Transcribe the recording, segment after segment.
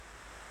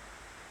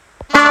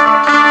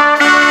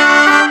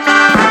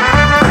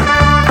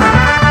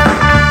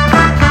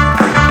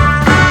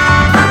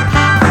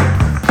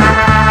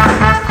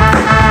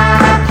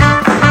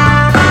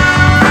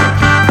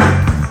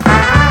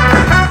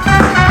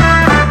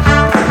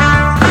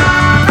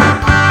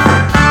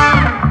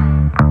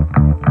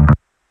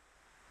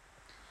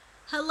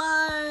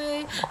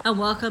And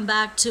welcome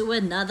back to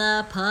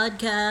another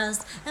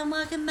podcast. And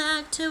welcome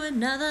back to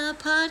another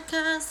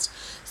podcast.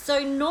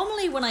 So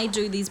normally when I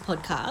do these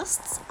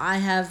podcasts, I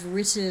have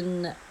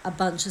written a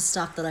bunch of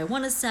stuff that I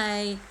want to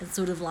say and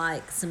sort of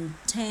like some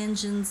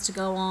tangents to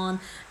go on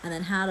and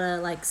then how to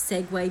like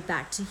segue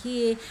back to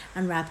here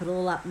and wrap it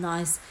all up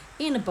nice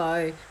in a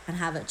bow and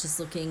have it just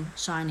looking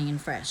shiny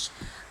and fresh.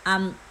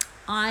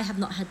 I have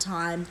not had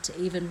time to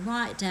even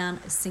write down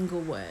a single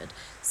word.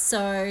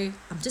 So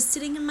I'm just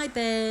sitting in my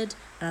bed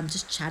and I'm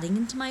just chatting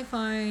into my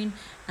phone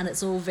and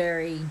it's all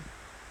very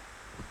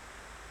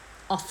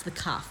off the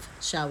cuff,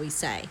 shall we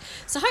say.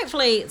 So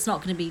hopefully it's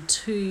not going to be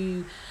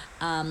too,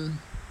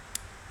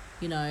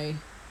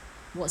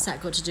 what's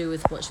that got to do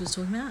with what she was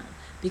talking about?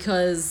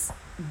 Because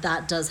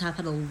that does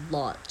happen a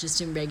lot just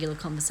in regular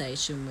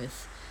conversation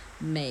with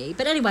me.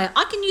 But anyway,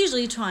 I can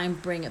usually try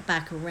and bring it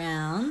back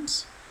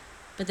around,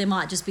 but there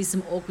might just be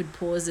some awkward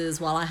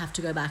pauses while I have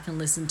to go back and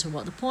listen to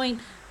what the point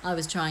I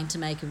was trying to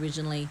make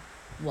originally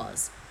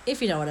was,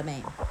 if you know what I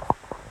mean.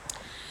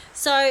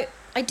 So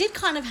I did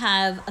kind of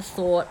have a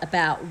thought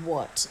about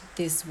what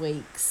this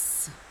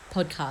week's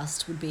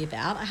podcast would be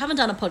about. I haven't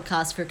done a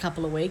podcast for a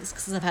couple of weeks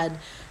because I've had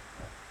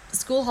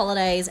school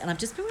holidays and I've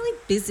just been really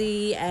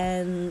busy,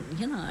 and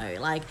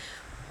like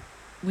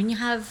when you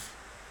have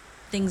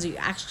things you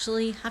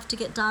actually have to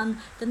get done,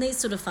 then these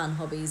sort of fun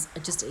hobbies are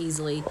just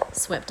easily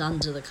swept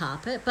under the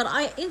carpet. But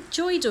I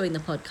enjoy doing the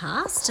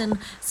podcast, and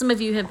some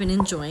of you have been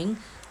enjoying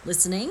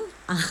listening.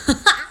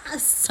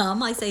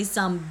 I say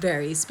some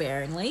very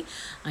sparingly.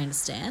 I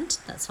understand,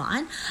 that's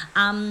fine.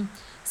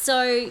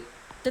 So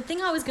the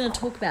thing I was going to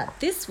talk about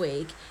this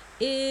week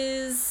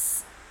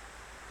is,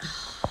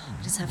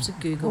 I just have to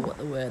Google what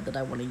the word that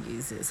I want to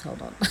use is.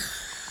 Hold on.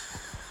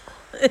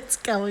 It's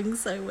going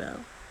so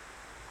well.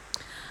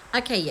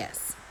 Okay,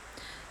 yes.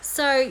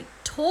 So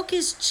talk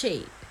is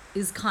cheap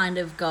is kind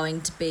of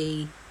going to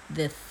be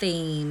the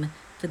theme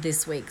for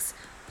this week's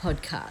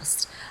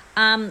podcast.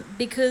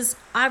 Because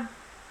I've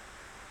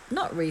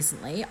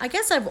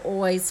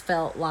always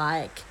felt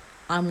like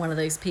I'm one of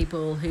those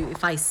people who,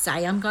 if I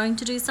say I'm going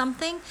to do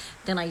something,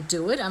 then I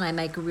do it, and I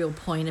make a real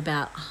point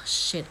about, oh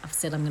shit, I've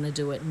said I'm going to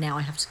do it, now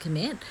I have to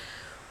commit.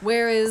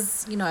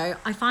 Whereas,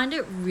 I find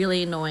it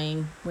really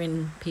annoying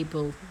when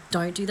people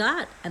don't do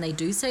that and they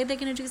do say they're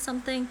going to do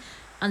something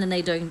and then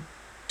they don't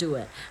do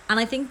it. And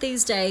I think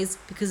these days,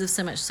 because of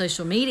so much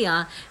social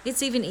media,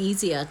 it's even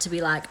easier to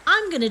be like,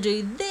 I'm going to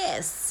do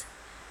this.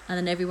 And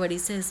then everybody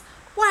says,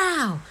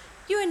 wow,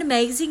 you're an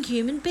amazing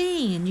human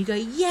being. And you go,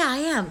 yeah, I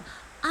am.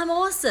 I'm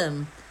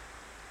awesome.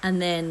 And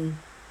then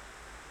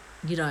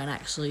you don't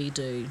actually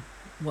do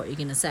what you're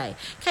going to say.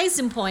 Case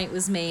in point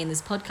was me in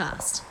this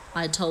podcast.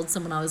 I told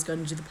someone I was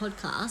going to do the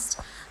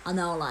podcast, and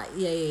they were like,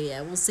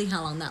 yeah, we'll see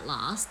how long that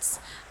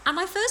lasts. And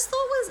my first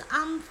thought was,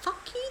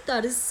 fuck you,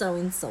 that is so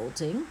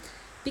insulting,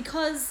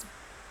 because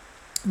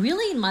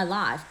really in my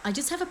life, I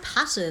just have a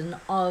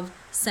pattern of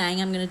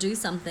saying I'm going to do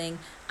something,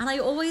 and I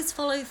always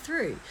follow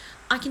through.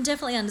 I can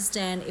definitely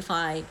understand if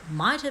I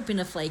might have been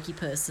a flaky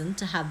person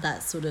to have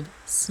that sort of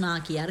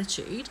snarky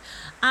attitude,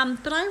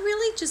 but I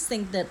really just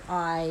think that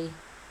I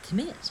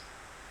commit.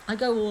 I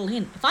go all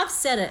in. If I've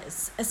said it,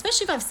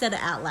 especially if I've said it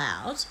out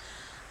loud,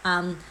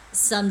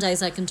 some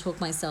days I can talk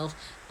myself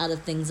out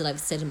of things that I've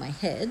said in my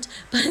head,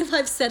 but if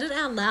I've said it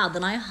out loud,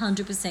 then I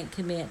 100%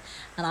 commit,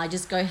 and I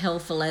just go hell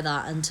for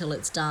leather until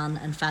it's done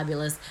and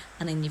fabulous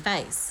and in your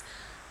face.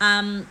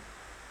 I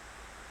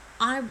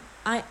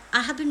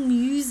have been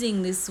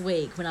musing this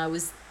week when I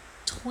was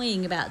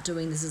toying about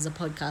doing this as a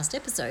podcast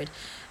episode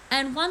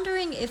and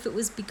wondering if it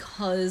was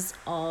because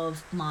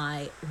of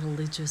my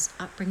religious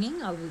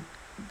upbringing. I was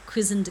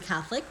christened a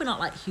Catholic. We're not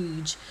like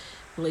huge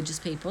religious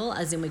people,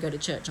 as in we go to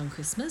church on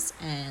Christmas,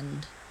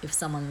 and if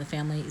someone in the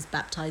family is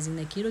baptizing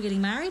their kid or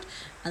getting married,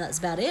 and that's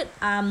about it.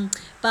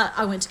 But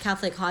I went to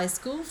Catholic high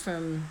school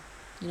from,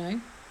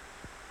 year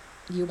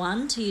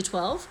 1 to year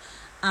 12.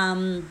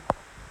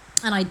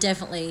 And I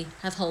definitely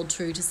have held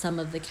true to some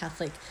of the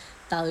Catholic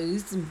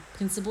values and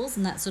principles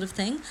and that sort of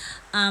thing.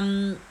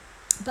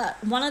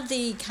 But one of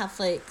the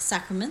Catholic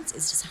sacraments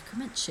is just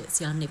sacrament shit.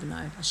 See, I don't even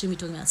know. I shouldn't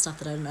be talking about stuff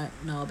that I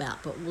don't know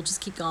about, but we'll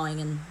just keep going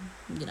and,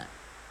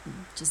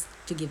 just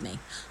forgive me.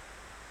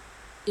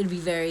 It'd be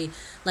very,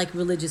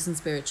 religious and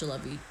spiritual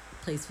of you.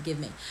 Please forgive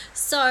me.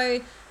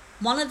 So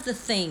one of the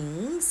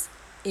things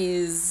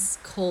is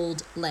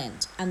called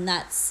Lent, and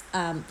that's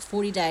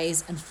 40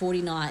 days and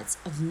 40 nights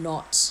of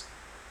not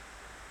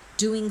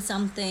doing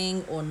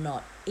something or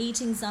not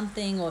eating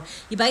something, or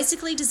you're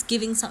basically just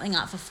giving something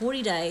up for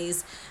 40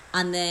 days,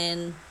 and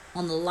then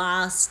on the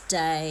last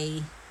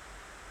day,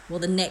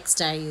 the next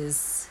day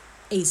is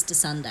Easter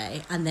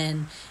Sunday, and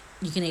then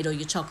you can eat all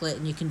your chocolate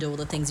and you can do all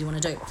the things you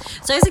want to do.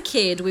 So as a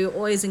kid, we were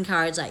always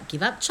encouraged,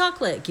 give up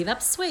chocolate, give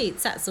up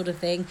sweets, that sort of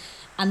thing.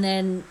 And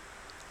then,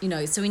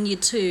 so in year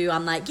 2,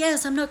 I'm like,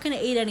 yes, I'm not going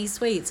to eat any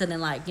sweets. And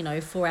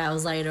then 4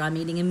 hours later, I'm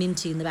eating a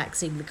Minty in the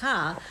backseat of the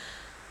car.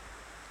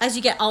 As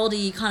you get older,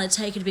 you kind of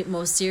take it a bit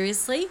more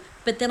seriously.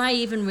 But then I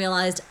even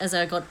realized as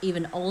I got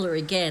even older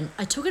again,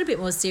 I took it a bit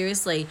more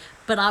seriously,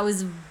 but I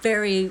was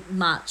very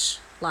much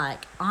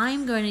like,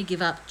 I'm going to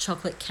give up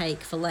chocolate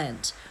cake for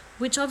Lent,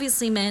 which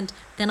obviously meant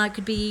then I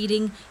could be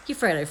eating your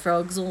Freddo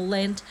Frogs all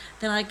Lent,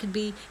 then I could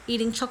be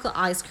eating chocolate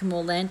ice cream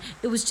all Lent.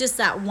 It was just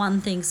that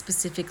one thing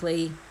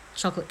specifically,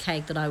 chocolate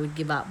cake, that I would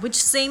give up, which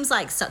seems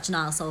like such an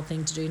arsehole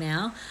thing to do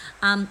now.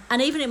 And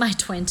even in my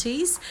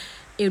 20s,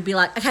 it would be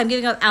like, okay, I'm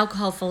giving up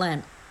alcohol for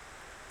Lent.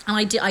 And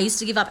I used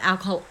to give up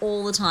alcohol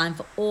all the time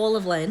for all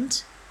of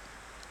Lent.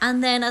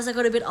 And then as I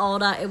got a bit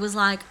older, it was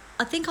like,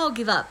 I think I'll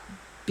give up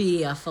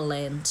beer for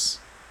Lent.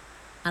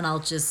 And I'll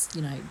just,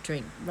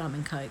 drink rum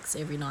and cokes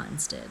every night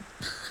instead.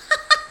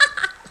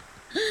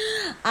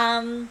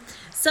 And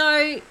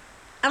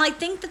I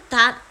think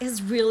that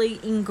has really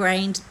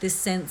ingrained this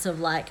sense of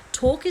like,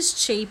 talk is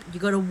cheap, you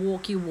got to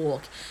walk your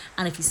walk.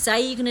 And if you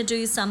say you're going to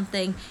do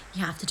something,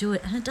 you have to do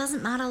it. And it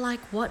doesn't matter like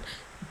what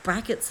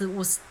brackets it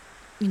was,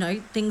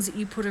 things that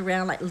you put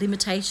around, like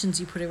limitations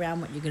you put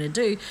around what you're going to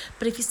do.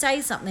 But if you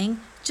say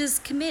something,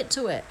 just commit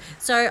to it.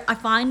 So I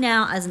find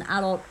now as an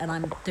adult, and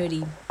I'm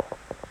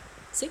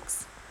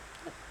 36,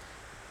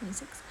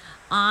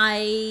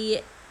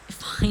 I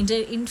find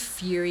it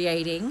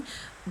infuriating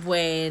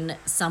when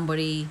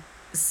somebody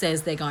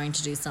says they're going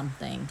to do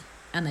something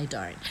and they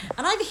don't.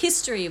 And I have a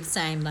history of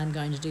saying that I'm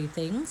going to do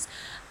things.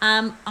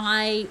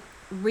 I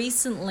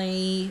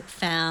recently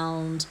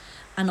found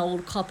an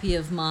old copy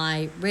of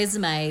my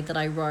resume that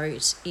I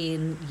wrote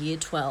in year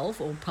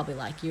 12, or probably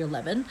like year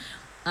 11,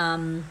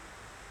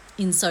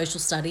 in social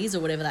studies or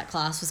whatever that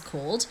class was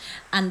called.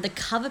 And the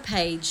cover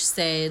page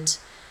said,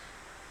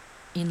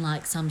 in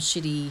like some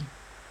shitty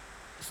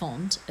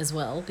font as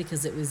well,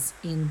 because it was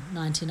in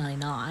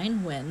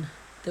 1999 when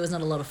there was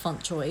not a lot of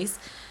font choice,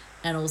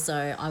 and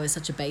also I was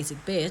such a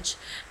basic bitch.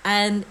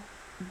 And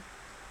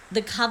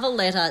the cover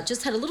letter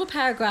just had a little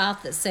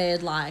paragraph that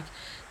said like,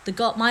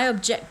 my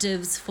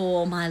objectives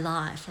for my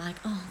life. Like,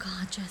 oh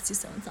God, Jess, you're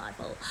so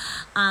insightful.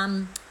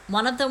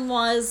 One of them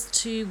was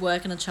to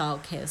work in a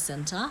childcare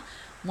centre.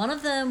 One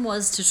of them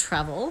was to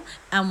travel,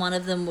 and one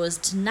of them was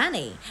to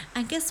nanny.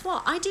 And guess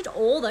what? I did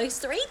all those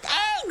 3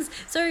 things.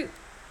 So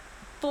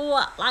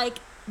for like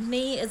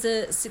me as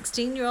a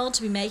 16-year-old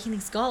to be making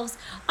these goals,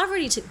 I've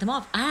already ticked them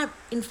off. I have,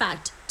 in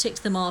fact,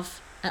 ticked them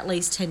off at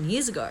least 10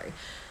 years ago.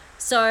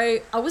 So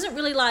I wasn't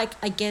really like,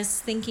 I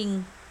guess,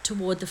 thinking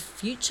toward the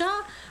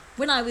future.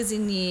 When I was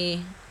in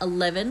year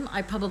 11,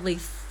 I probably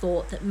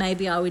thought that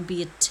maybe I would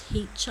be a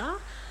teacher.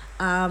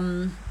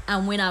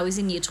 And when I was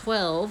in year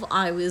 12,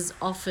 I was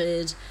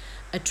offered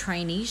a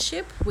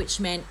traineeship,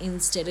 which meant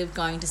instead of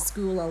going to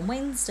school on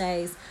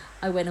Wednesdays,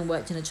 I went and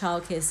worked in a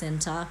childcare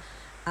centre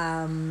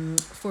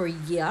for a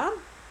year.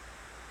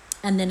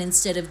 And then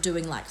instead of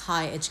doing like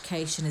higher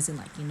education as in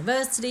like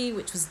university,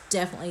 which was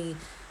definitely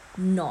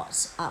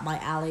not up my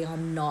alley,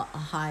 I'm not a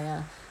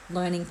higher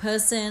learning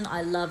person.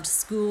 I loved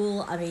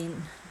school.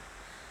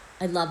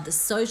 I loved the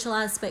social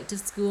aspect of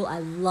school. I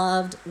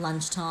loved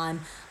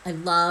lunchtime. I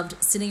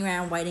loved sitting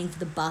around waiting for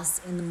the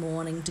bus in the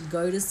morning to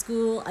go to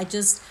school.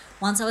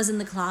 Once I was in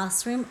the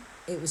classroom,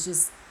 it was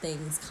just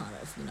things kind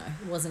of,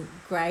 it wasn't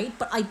great.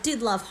 But I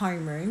did love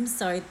homeroom,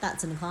 so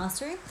that's in the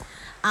classroom.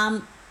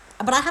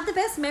 But I have the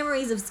best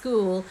memories of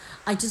school.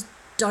 I just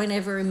don't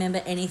ever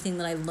remember anything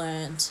that I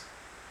learned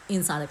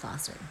inside a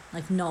classroom.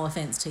 Like, no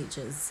offense,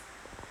 teachers.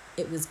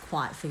 It was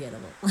quite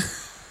forgettable.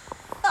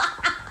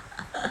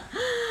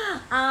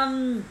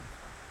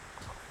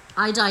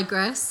 I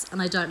digress,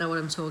 and I don't know what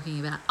I'm talking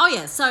about. Oh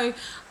yeah, so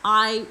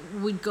I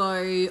would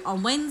go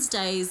on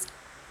Wednesdays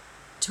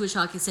to a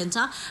childcare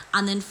centre,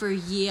 and then for a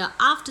year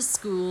after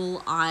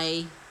school,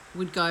 I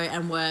would go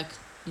and work,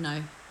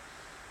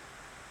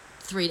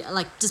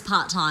 just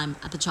part-time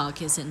at the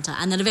childcare centre.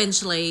 And then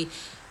eventually,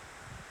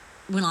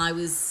 when I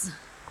was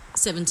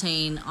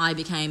 17, I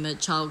became a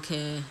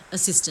childcare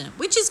assistant,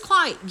 which is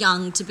quite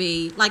young to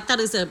be, like, that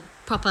is a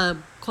proper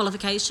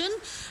qualification,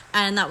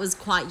 and that was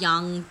quite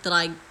young that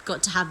I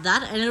got to have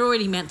that, and it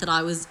already meant that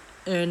I was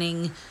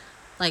earning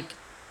like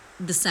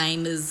the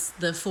same as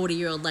the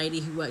 40-year-old lady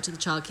who worked at the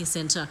childcare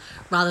centre,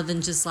 rather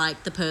than just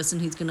like the person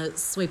who's going to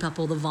sweep up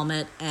all the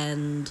vomit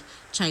and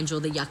change all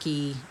the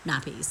yucky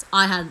nappies.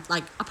 I had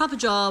like a proper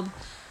job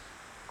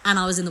and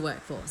I was in the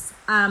workforce.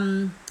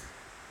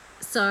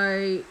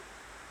 So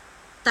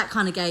that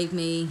kind of gave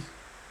me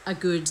a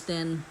good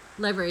then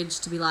leverage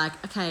to be like,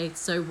 okay,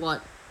 so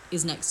what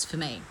is next for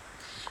me?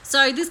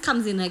 So this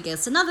comes in, I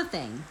guess, another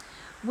thing.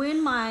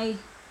 When I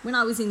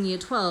was in year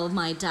 12,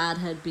 my dad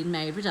had been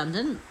made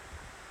redundant,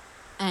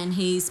 and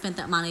he spent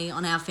that money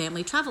on our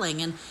family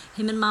travelling, and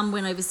him and mum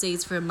went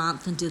overseas for a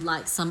month and did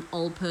like some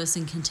old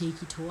person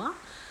Kentucky tour.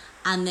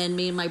 And then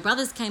me and my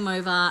brothers came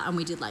over and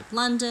we did like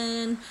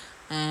London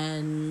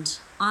and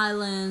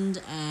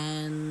Ireland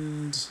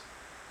and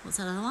what's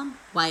that other one?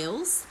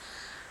 Wales.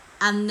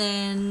 And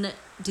then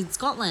did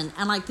Scotland.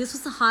 And like, this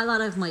was the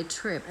highlight of my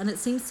trip. And it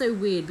seems so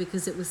weird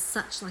because it was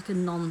such like a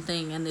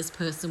non-thing and this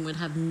person would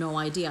have no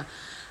idea.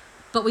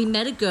 But we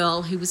met a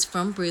girl who was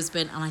from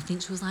Brisbane, and I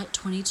think she was like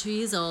 22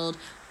 years old,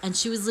 and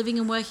she was living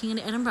and working in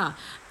Edinburgh.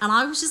 And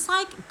I was just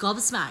like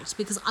gobsmacked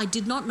because I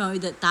did not know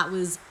that that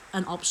was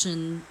an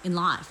option in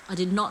life. I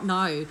did not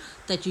know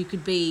that you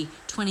could be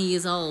 20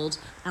 years old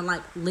and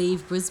like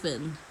leave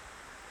Brisbane.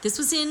 This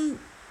was in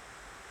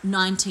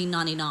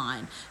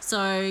 1999.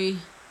 So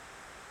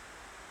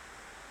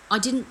I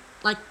didn't,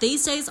 like,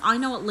 these days I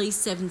know at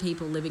least 7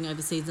 people living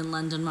overseas in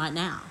London right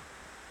now.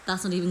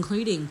 That's not even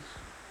including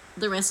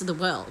the rest of the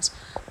world.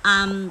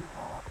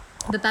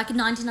 But back in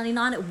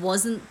 1999, it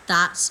wasn't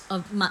that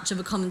of much of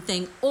a common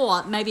thing,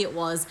 or maybe it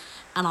was,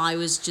 and I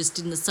was just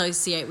didn't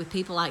associate with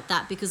people like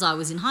that because I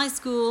was in high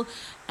school,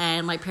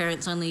 and my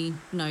parents only,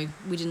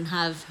 we didn't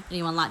have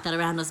anyone like that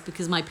around us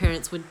because my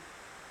parents were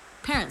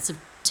parents of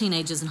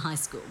teenagers in high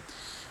school.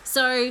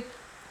 So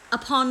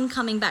upon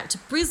coming back to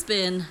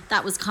Brisbane,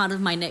 that was kind of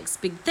my next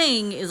big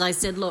thing, is I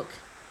said, look,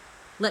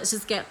 let's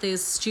just get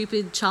this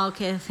stupid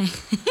childcare thing.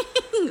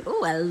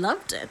 Oh, I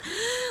loved it.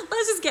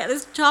 Let's just get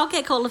this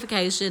childcare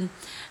qualification,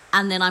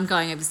 and then I'm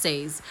going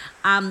overseas.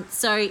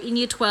 So in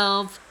year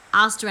 12,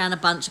 asked around a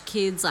bunch of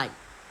kids, not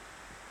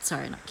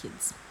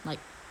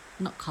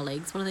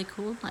colleagues, what are they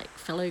called? Like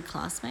fellow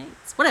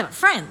classmates? Whatever,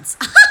 friends.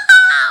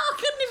 I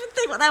couldn't even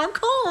think what they were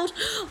called.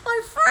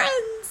 My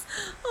friends.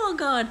 Oh,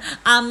 God.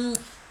 And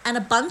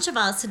a bunch of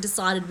us had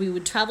decided we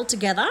would travel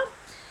together,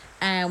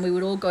 and we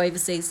would all go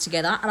overseas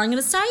together. And I'm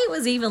going to say it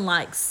was even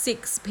like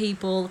 6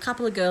 people, a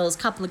couple of girls, a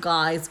couple of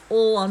guys,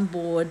 all on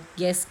board.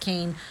 Yes,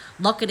 keen,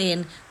 lock it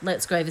in,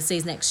 let's go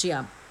overseas next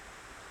year.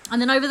 And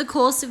then over the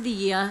course of the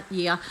year,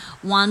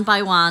 one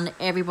by one,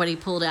 everybody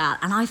pulled out.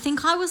 And I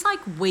think I was like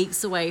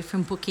weeks away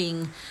from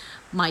booking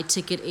my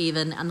ticket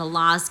even. And the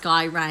last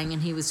guy rang,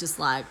 and he was just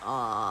like,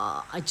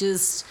 my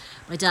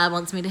dad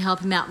wants me to help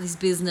him out with his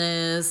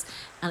business,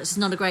 and it's just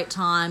not a great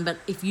time. But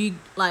if you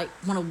want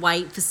to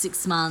wait for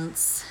 6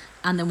 months,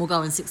 and then we'll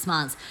go in 6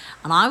 months.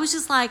 And I was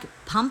just like,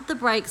 pump the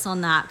brakes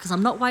on that, because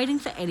I'm not waiting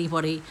for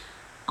anybody.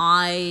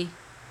 I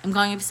am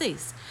going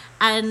overseas.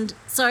 And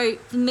so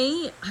for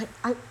me,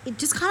 it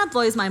just kind of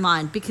blows my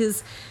mind,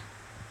 because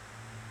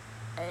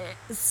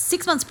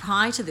 6 months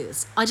prior to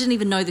this, I didn't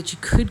even know that you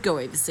could go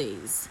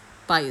overseas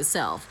by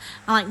yourself.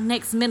 And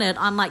next minute,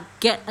 I'm like,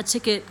 get a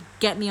ticket,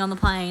 get me on the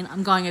plane,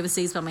 I'm going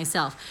overseas by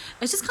myself.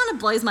 It just kind of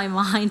blows my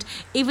mind,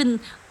 even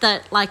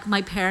that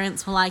my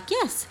parents were like,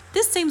 yes,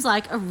 this seems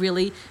like a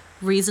really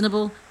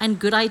reasonable and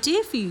good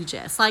idea for you,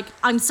 Jess.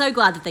 I'm so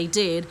glad that they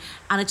did,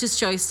 and it just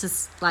goes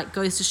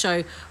to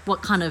show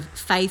what kind of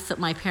faith that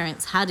my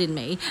parents had in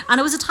me. And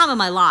it was a time of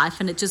my life,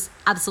 and it just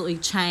absolutely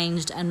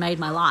changed and made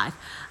my life.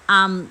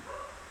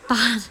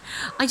 But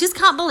I just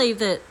can't believe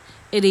that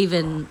it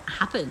even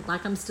happened.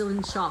 I'm still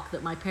in shock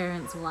that my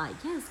parents were like,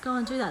 yes, go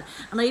and do that.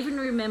 And I even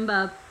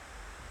remember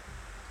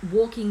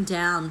walking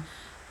down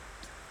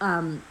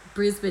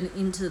Brisbane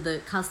into the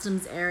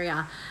customs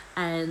area,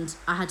 and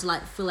I had to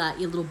fill out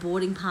your little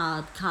boarding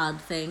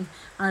card thing,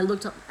 and I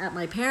looked up at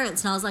my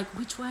parents, and I was like,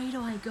 which way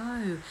do I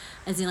go?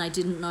 As in, I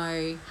didn't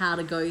know how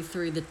to go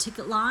through the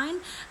ticket line.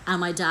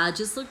 And my dad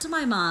just looked at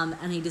my mum,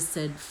 and he just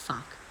said,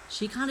 fuck,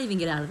 she can't even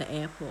get out of the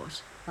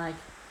airport.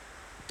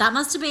 That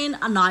must have been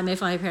a nightmare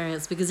for my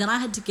parents, because then I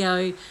had to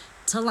go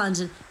to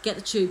London, get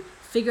the tube,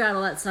 figure out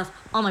all that stuff.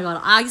 Oh my God,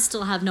 I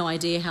still have no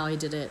idea how I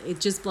did it. It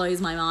just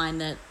blows my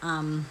mind that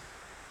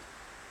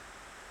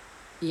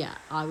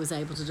I was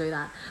able to do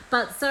that.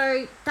 But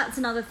so that's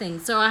another thing.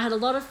 So I had a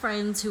lot of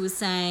friends who were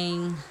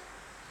saying,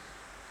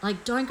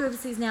 don't go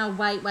overseas now,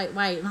 wait.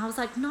 And I was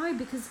like, no,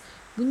 because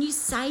when you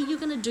say you're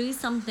going to do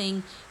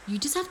something, you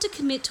just have to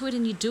commit to it,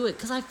 and you do it,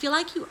 because I feel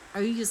like you owe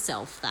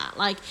yourself that.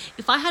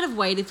 If I had have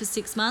waited for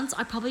 6 months,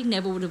 I probably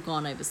never would have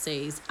gone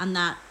overseas, and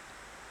that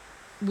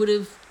would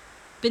have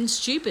been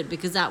stupid,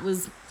 because that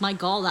was my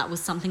goal. That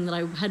was something that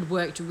I had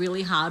worked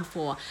really hard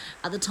for.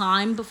 At the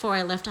time, before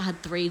I left, I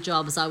had 3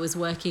 jobs. I was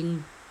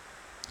working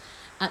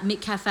at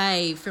Mick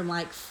Cafe from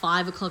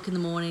 5 o'clock in the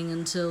morning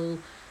until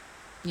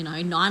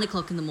 9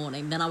 o'clock in the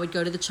morning. Then I would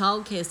go to the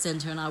childcare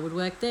centre, and I would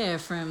work there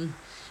from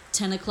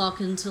 10 o'clock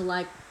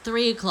until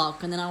 3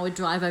 o'clock, and then I would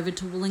drive over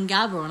to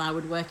Wollongabba, and I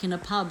would work in a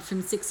pub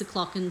from 6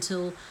 o'clock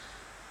until,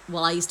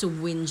 I used to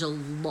whinge a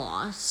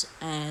lot,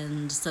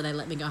 and so they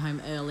let me go home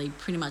early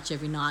pretty much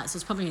every night, so I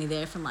was probably only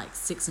there from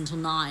 6 until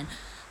 9.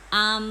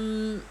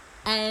 And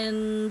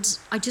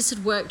I just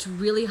had worked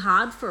really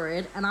hard for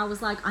it, and I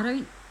was like, I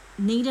don't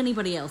need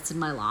anybody else in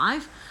my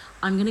life.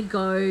 I'm going to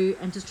go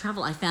and just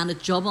travel. I found a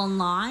job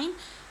online,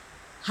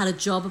 had a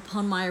job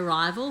upon my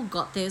arrival,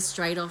 got there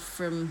straight off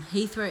from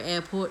Heathrow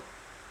Airport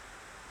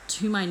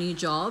to my new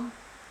job.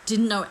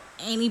 Didn't know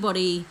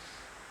anybody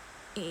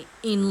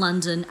in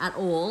London at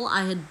all.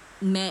 I had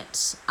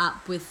met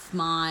up with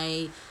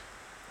my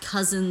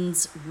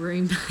cousin's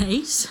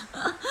roommate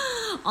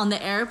on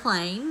the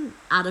airplane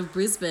out of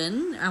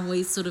Brisbane, and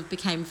we sort of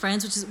became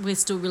friends, we're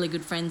still really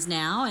good friends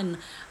now, and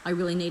I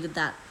really needed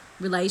that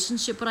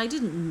relationship, but I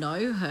didn't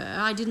know her.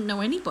 I didn't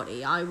know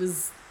anybody. I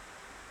was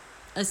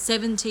a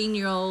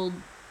 17-year-old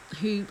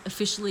who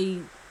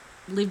officially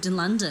lived in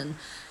London.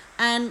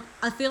 And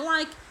I feel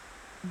like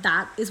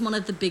that is one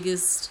of the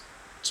biggest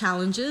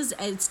challenges.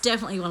 It's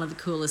definitely one of the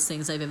coolest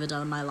things I've ever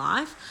done in my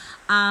life.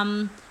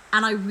 And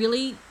I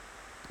really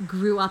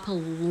grew up a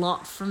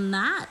lot from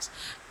that.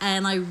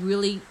 And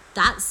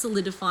that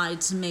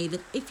solidified to me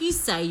that if you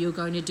say you're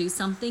going to do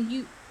something,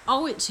 you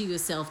owe it to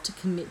yourself to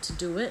commit to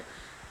do it.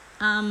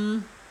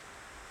 And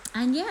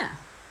yeah,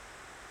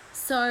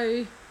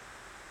 so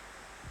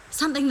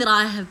something that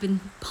I have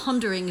been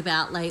pondering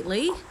about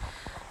lately,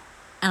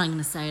 and I'm going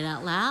to say it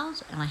out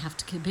loud, and I have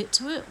to commit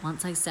to it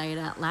once I say it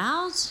out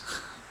loud,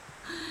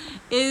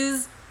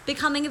 is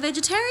becoming a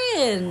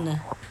vegetarian.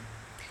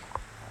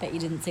 Bet you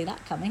didn't see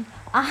that coming.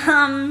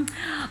 I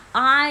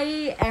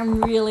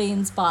am really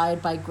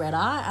inspired by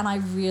Greta, and I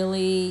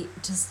really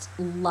just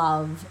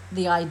love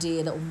the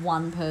idea that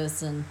one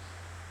person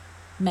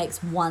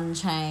makes one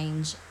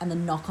change and the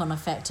knock-on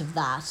effect of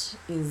that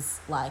is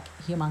like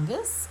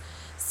humongous.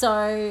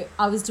 So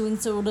I was doing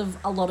sort of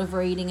a lot of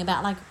reading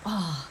about like,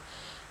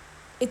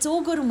 it's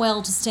all good and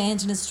well to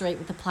stand in a street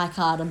with a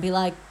placard and be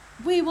like,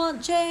 we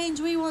want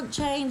change.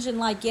 And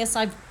like, yes,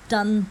 I've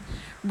done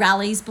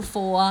rallies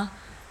before,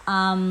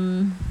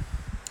 and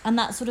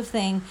that sort of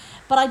thing.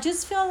 But I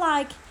just feel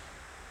like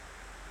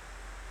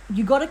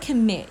you got to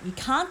commit. You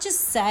can't just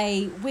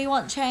say, we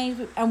want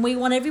change and we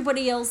want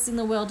everybody else in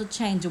the world to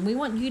change and we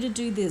want you to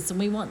do this and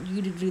we want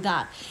you to do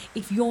that,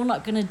 if you're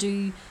not going to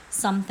do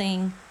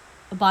something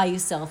by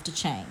yourself to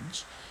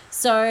change.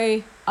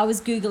 So I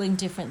was Googling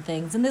different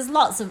things, and there's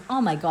lots of,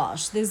 oh my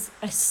gosh, there's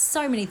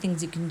so many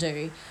things you can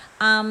do.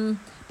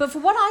 But for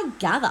what I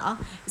gather,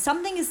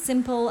 something as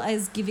simple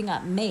as giving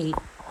up meat,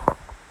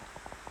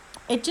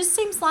 it just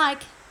seems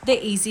like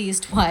the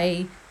easiest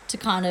way to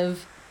kind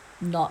of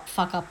not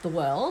fuck up the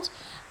world,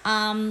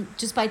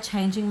 just by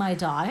changing my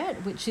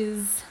diet, which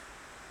is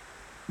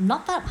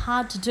not that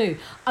hard to do.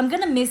 I'm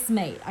going to miss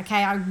meat,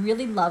 okay? I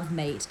really love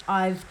meat.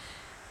 I've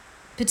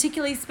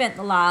particularly spent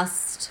the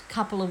last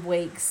couple of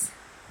weeks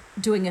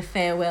doing a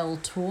farewell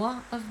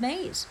tour of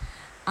meat.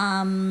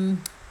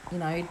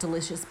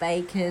 Delicious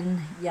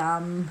bacon,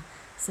 yum,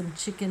 some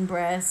chicken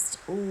breast,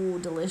 ooh,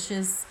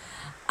 delicious.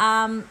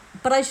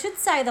 But I should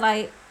say that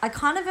I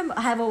kind of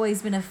have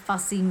always been a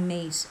fussy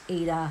meat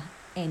eater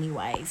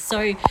anyway.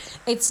 So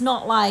it's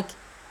not like,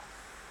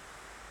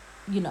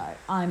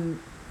 I'm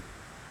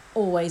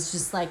always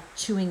just like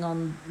chewing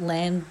on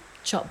lamb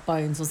chop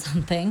bones or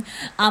something.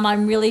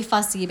 I'm really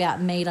fussy about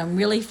meat. I'm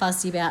really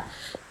fussy about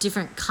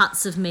different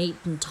cuts of meat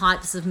and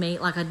types of meat.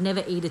 Like I'd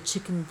never eat a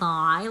chicken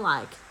thigh,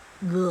 like,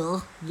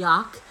 ugh,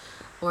 yuck.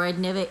 Or I'd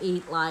never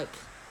eat like,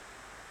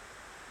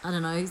 I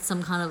don't know,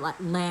 some kind of like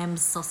lamb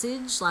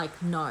sausage.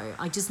 Like, no,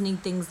 I just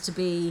need things to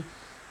be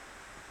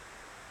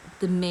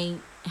the meat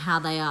how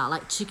they are.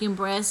 Like chicken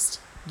breast,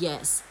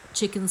 yes.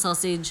 Chicken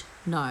sausage,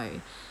 no.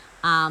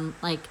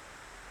 Like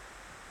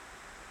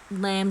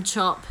lamb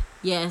chop,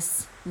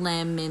 yes.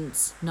 Lamb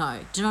mince, no.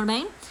 Do you know what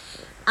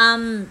I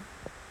mean?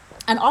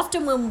 And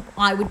often when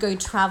I would go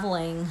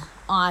traveling,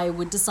 I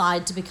would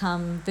decide to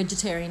become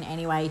vegetarian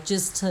anyway,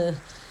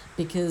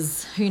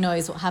 because who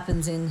knows what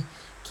happens in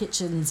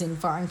kitchens in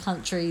foreign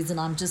countries, and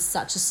I'm just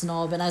such a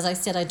snob. And as I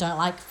said, I don't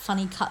like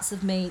funny cuts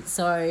of meat,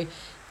 so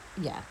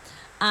yeah.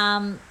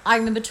 I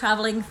remember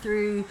traveling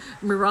through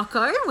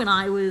Morocco when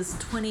I was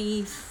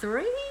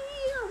 23,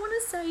 I want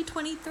to say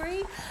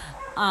 23.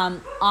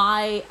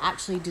 I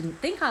actually didn't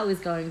think I was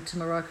going to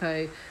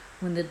Morocco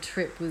when the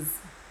trip was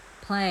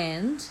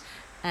planned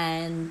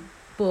and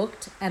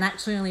booked, and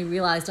actually only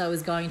realised I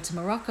was going to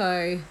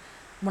Morocco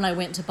when I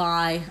went to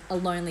buy a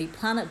Lonely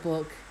Planet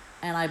book,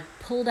 and I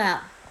pulled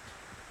out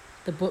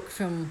the book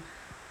from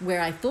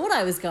where I thought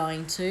I was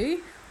going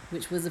to,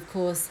 which was of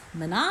course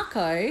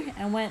Monaco,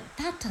 and went,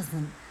 that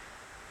doesn't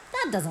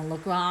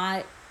look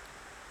right.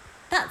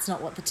 That's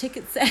not what the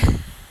ticket said.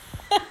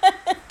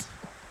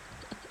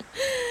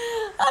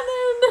 And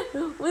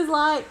then was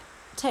like,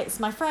 text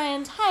my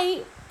friend,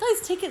 hey,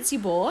 those tickets you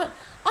bought,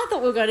 I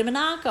thought we were going to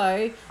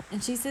Monaco.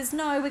 And she says,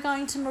 no, we're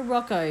going to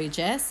Morocco,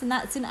 Jess, and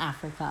that's in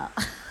Africa.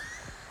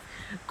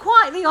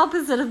 Quite the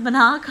opposite of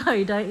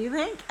Monaco, don't you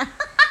think? And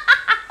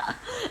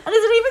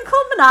is it even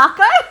called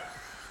Monaco?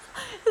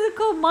 Is it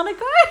called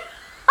Monaco?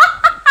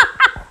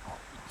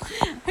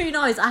 Who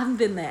knows? I haven't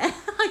been there.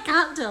 I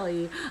can't tell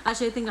you.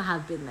 Actually, I think I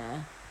have been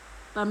there,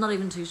 but I'm not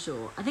even too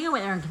sure. I think I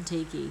went there in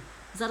Kentucky.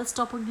 Is that a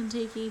stop on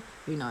Kentucky?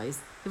 Who knows?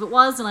 If it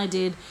was, then I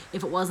did.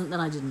 If it wasn't,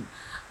 then I didn't.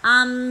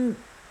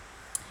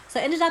 So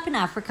I ended up in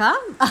Africa,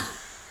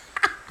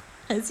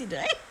 as you do.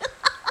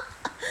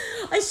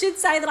 I should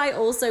say that I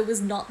also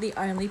was not the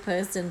only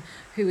person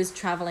who was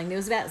traveling. There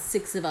was about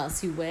 6 of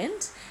us who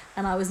went,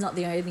 and I was not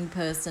the only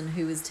person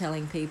who was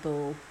telling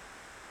people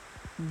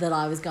that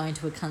I was going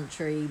to a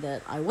country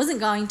that I wasn't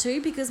going to,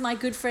 because my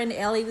good friend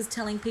Ellie was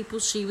telling people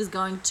she was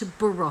going to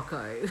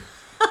Morocco.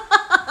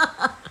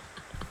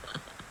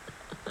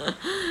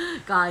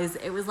 Guys,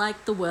 it was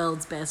like the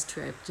world's best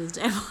trip, just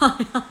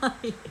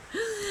FYI.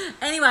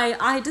 Anyway,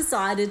 I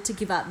decided to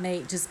give up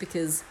meat just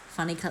because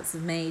funny cuts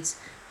of meat,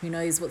 who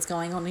knows what's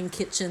going on in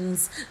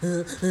kitchens,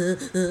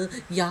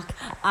 yuck.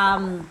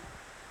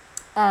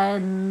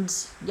 And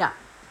yeah,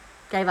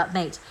 gave up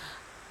meat.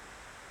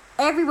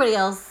 Everybody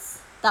else,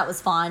 that was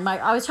fine.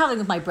 I was traveling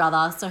with my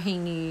brother, so he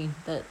knew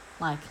that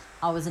Like,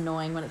 I was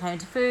annoying when it came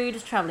to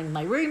food. Traveling with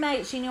my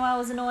roommate, she knew I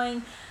was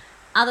annoying.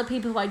 Other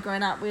people who I'd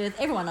grown up with,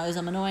 everyone knows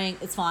I'm annoying.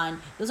 It's fine.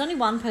 There was only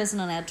one person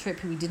on our trip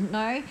who we didn't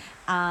know,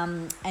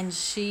 and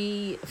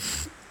she,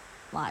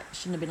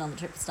 shouldn't have been on the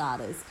trip for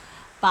starters.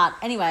 But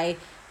anyway,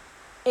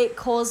 it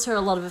caused her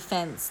a lot of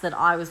offence that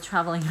I was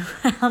travelling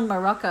around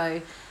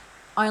Morocco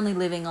only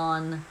living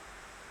on,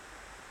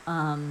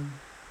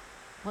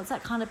 what's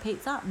that kind of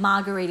pizza?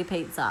 Margarita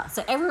pizza.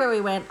 So everywhere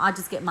we went, I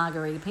just get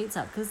margarita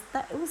pizza because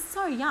it was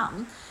so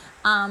yum.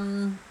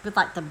 With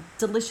like the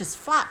delicious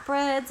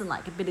flatbreads and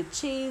like a bit of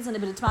cheese and a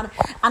bit of tomato,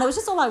 and it was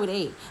just all I would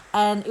eat.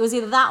 And it was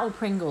either that or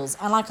Pringles.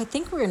 And like, I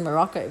think we're in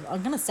Morocco,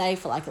 I'm gonna say,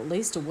 for like at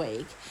least a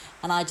week,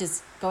 and I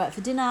just go out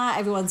for dinner.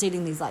 Everyone's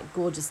eating these like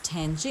gorgeous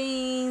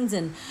tangines,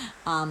 and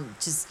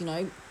just, you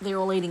know, they're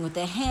all eating with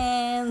their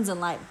hands, and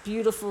like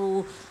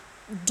beautiful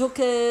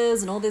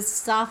doukas and all this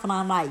stuff. And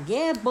I'm like,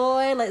 yeah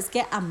boy, let's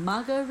get a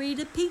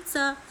margarita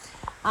pizza.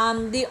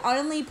 The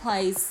only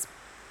place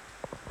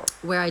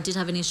where I did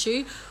have an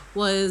issue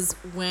was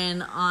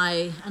when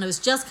it was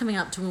just coming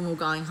up to when we were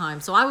going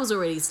home. So I was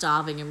already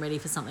starving and ready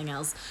for something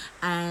else,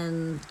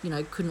 and, you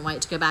know, couldn't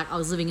wait to go back. I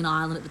was living in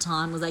Ireland at the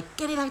time. Was like,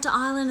 get me back to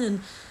Ireland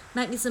and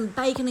make me some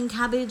bacon and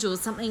cabbage or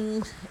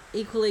something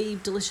equally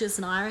delicious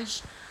and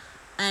Irish.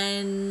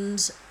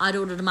 And I'd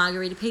ordered a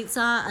margarita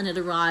pizza, and it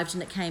arrived,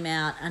 and it came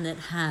out, and it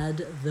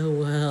had the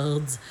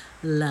world's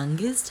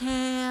longest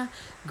hair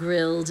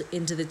grilled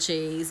into the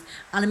cheese.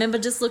 And I remember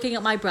just looking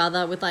at my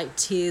brother with like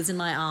tears in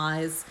my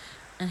eyes,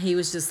 and he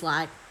was just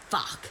like,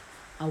 fuck,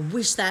 I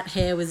wish that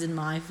hair was in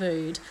my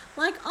food.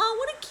 Like, oh,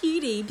 what a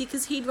cutie,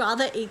 because he'd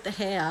rather eat the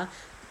hair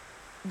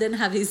than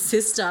have his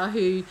sister,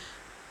 who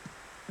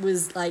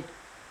was like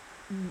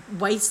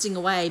wasting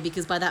away,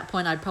 because by that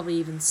point I'd probably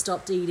even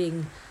stopped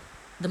eating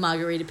the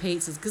margarita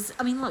pizzas. Because,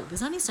 I mean, look,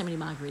 there's only so many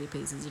margarita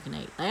pizzas you can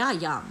eat. They are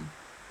yum.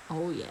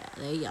 Oh yeah,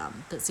 they're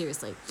yum. But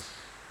seriously.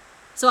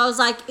 So I was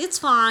like, it's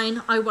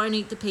fine. I won't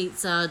eat the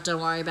pizza.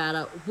 Don't worry about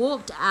it.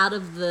 Walked out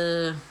of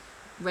the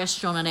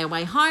restaurant on our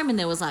way home, and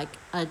there was like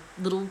a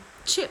little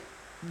chip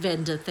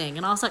vendor thing.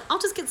 And I was like, I'll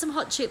just get some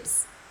hot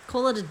chips.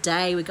 Call it a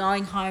day. We're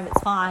going home.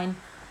 It's fine.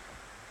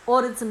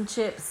 Ordered some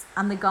chips,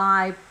 and the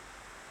guy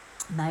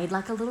made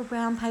like a little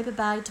brown paper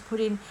bag to put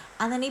in.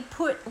 And then he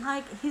put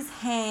like his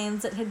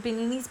hands that had been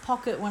in his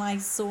pocket when I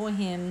saw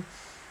him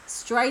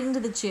straight into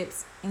the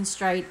chips and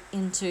straight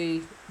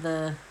into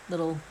the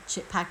little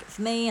chip packet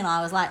for me. And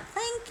I was like,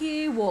 thank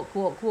you. Walk,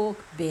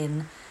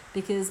 bin.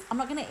 Because I'm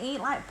not going to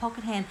eat like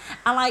pocket hand.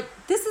 And like,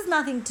 this is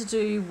nothing to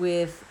do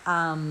with,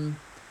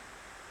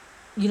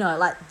 you know,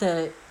 like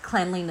the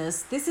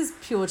cleanliness. This is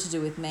pure to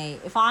do with me.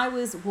 If I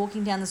was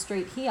walking down the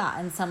street here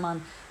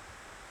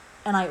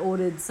and I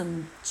ordered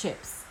some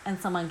chips and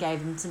someone gave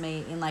them to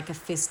me in like a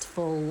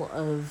fistful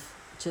of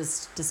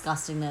just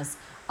disgustingness,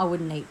 I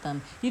wouldn't eat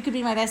them. You could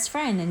be my best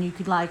friend, and you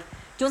could like, do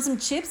you want some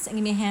chips? And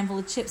give me a handful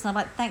of chips. And I'm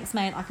like, thanks,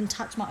 mate. I can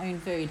touch my own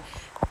food.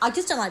 I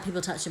just don't like people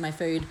touching my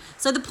food.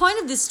 So the point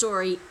of this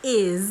story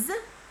is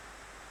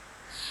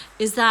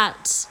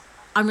that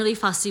I'm really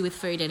fussy with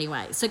food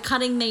anyway. So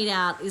cutting meat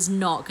out is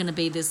not going to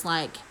be this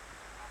like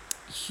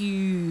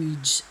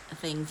huge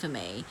thing for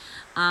me.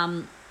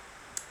 I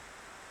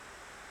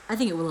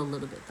think it will a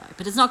little bit though,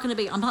 but it's not going to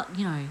be, I'm not,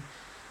 you know,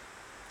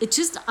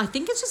 I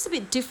think it's just a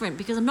bit different,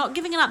 because I'm not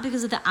giving it up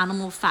because of the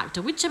animal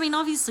factor, which, I mean,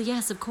 obviously,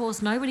 yes, of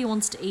course, nobody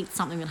wants to eat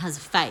something that has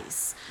a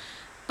face,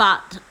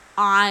 but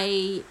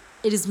it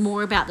is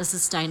more about the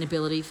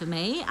sustainability for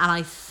me, and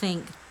I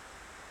think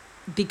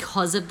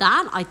because of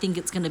that, I think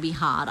it's going to be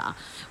harder.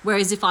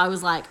 Whereas if I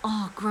was like,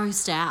 oh,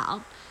 grossed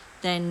out,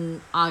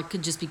 then I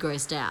could just be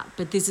grossed out.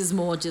 But this is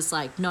more just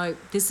like, no,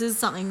 this is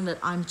something that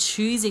I'm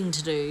choosing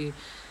to do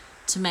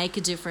to make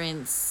a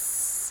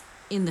difference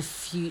in the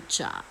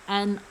future.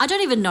 And I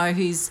don't even know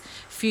whose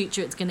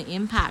future it's going to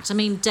impact. I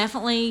mean,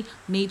 definitely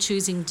me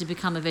choosing to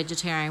become a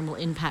vegetarian will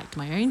impact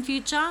my own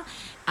future,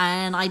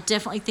 and I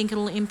definitely think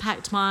it'll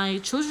impact my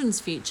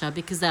children's future,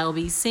 because they'll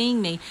be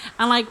seeing me,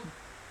 and like,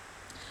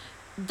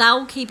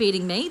 they'll keep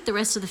eating meat. The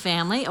rest of the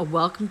family are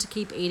welcome to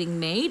keep eating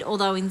meat,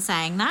 although in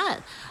saying that,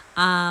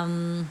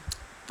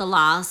 the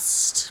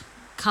last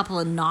couple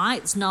of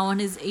nights no one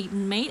has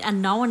eaten meat,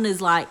 and no one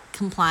has like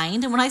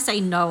complained. And when I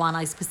say no one,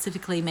 I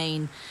specifically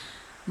mean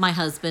my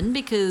husband,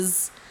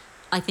 because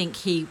I think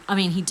he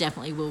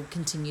definitely will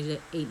continue to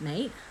eat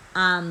meat,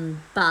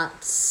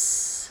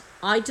 but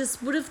I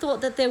just would have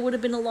thought that there would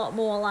have been a lot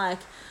more like,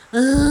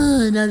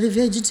 oh, another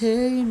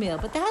vegetarian meal,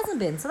 but there hasn't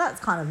been, so that's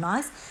kind of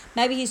nice.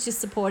 Maybe he's just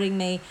supporting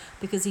me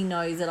because he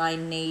knows that I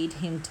need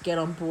him to get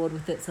on board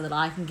with it so that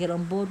I can get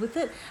on board with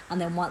it,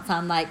 and then once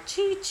I'm like,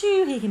 choo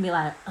choo, he can be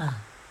like,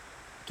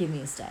 give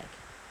me a steak.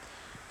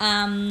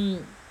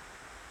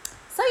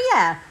 So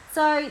yeah,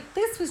 so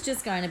this was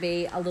just going to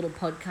be a little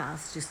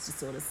podcast just to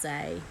sort of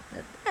say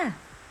that,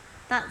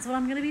 that's what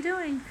I'm going to be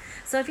doing.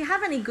 So if you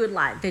have any good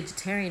like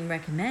vegetarian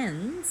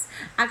recommends,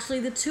 actually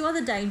the 2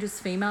 other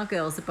Dangerous Female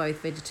girls are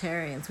both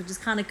vegetarians, which is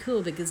kind of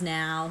cool, because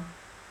now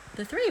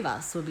the 3 of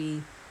us will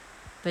be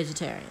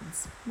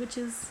vegetarians, which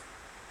is,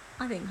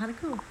 I think, kind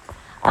of cool.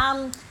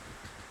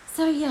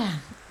 So yeah,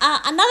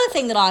 another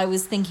thing that I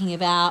was thinking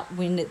about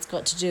when it's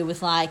got to do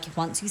with like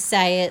once you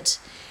say it,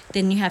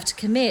 then you have to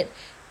commit,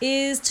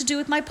 is to do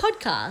with my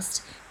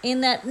podcast.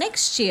 In that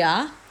next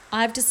year,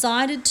 I've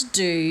decided to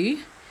do.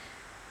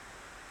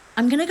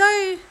 I'm gonna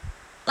go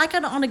like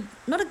on a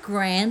not a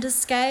grander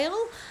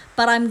scale,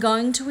 but I'm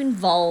going to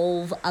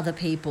involve other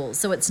people.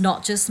 So it's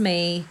not just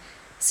me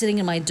sitting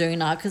in my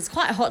doona because it's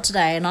quite hot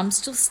today, and I'm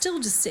still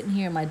just sitting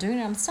here in my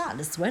doona. I'm starting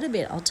to sweat a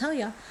bit, I'll tell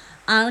you.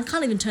 And I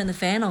can't even turn the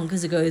fan on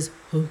because it goes.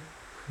 Huh,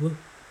 huh,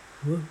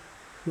 huh,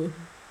 huh,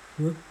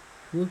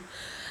 huh,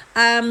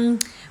 huh.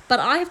 But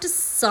I've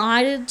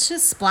decided to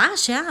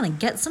splash out and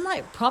get some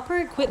like proper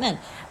equipment.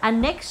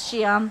 And next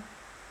year,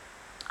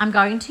 I'm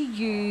going to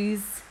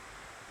use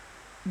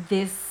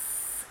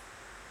this.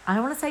 I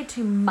don't want to say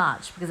too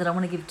much because I don't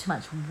want to give too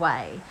much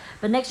away.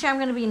 But next year I'm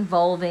going to be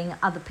involving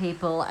other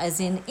people,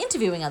 as in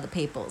interviewing other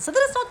people. So that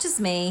it's not just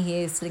me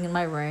here sitting in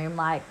my room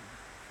like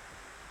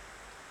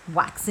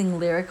waxing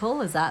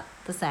lyrical, is that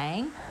the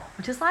saying?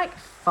 Which is like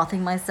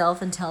frothing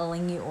myself and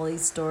telling you all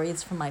these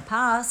stories from my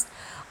past.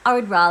 I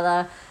would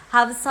rather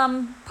have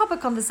some proper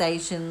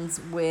conversations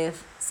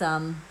with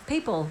some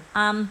people.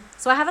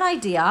 So I have an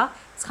idea.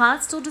 It's kind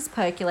of still just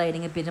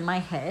percolating a bit in my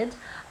head.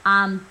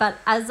 But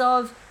as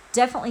of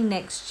definitely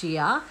next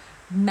year,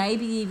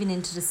 maybe even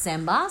into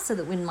December, so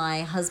that when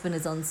my husband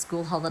is on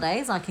school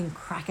holidays, I can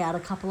crack out a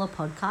couple of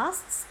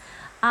podcasts.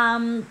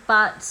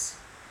 But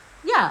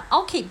yeah,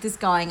 I'll keep this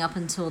going up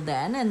until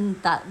then,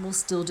 and that will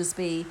still just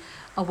be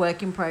a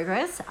work in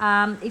progress.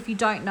 If you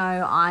don't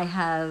know,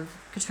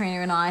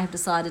 Katrina and I have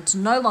decided to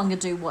no longer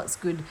do What's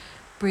Good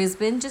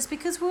Brisbane just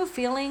because we were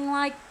feeling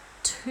like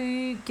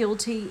too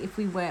guilty if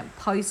we weren't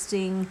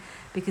posting,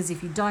 because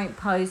if you don't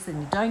post,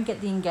 then you don't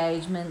get the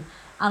engagement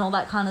and all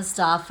that kind of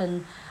stuff.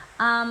 And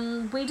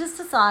we just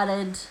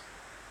decided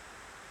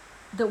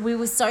that we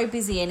were so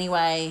busy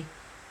anyway,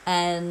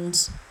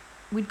 and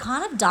we'd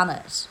kind of done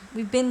it.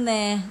 We've been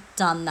there,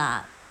 done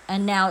that.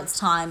 And now it's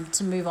time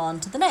to move on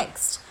to the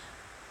next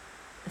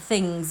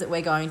things that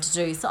we're going to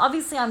do. So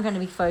obviously I'm going to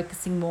be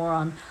focusing more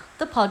on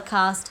the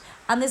podcast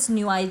and this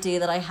new idea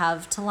that I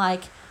have to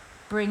like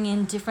bring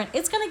in different...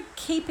 It's going to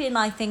keep in,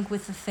 I think,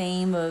 with the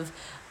theme of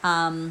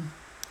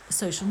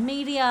social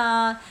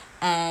media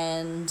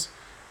and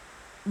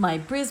my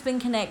Brisbane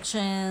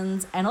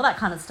connections and all that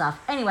kind of stuff.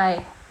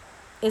 Anyway,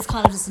 it's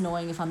kind of just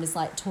annoying if I'm just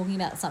like talking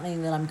about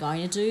something that I'm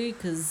going to do,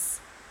 because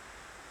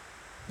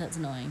that's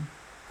annoying.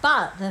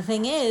 But the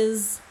thing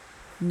is,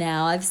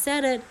 now I've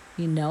said it,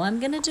 you know I'm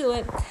going to do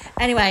it.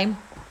 Anyway,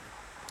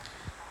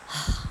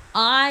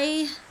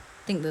 I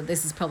think that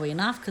this is probably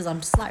enough because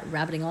I'm just like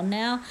rabbiting on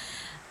now.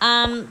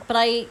 But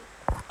I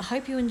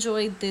hope you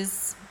enjoyed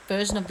this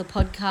version of the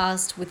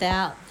podcast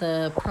without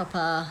the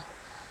proper,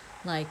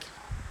 like,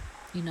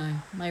 you know,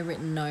 my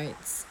written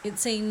notes. It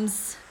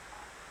seems...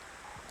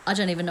 I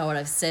don't even know what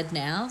I've said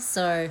now,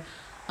 so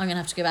I'm going to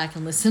have to go back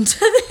and listen to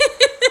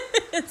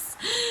this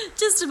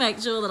just to make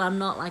sure that I'm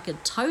not like a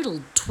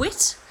total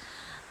twit.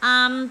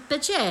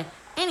 But yeah,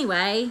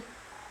 anyway,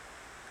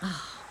 I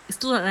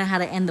still don't know how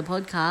to end the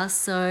podcast,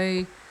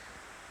 so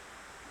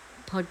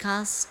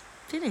podcast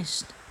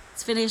finished.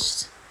 It's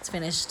finished. It's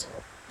finished.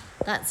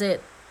 That's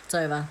it. It's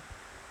over.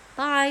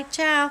 Bye.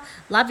 Ciao.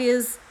 Love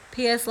yous.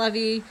 PS love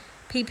you.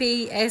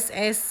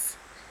 PPSS.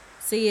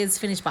 See yous.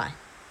 Finished. Bye.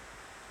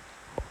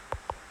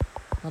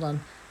 Hold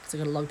on, because I've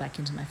got to log back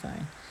into my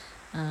phone.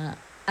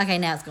 Okay,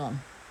 now it's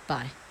gone.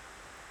 Bye.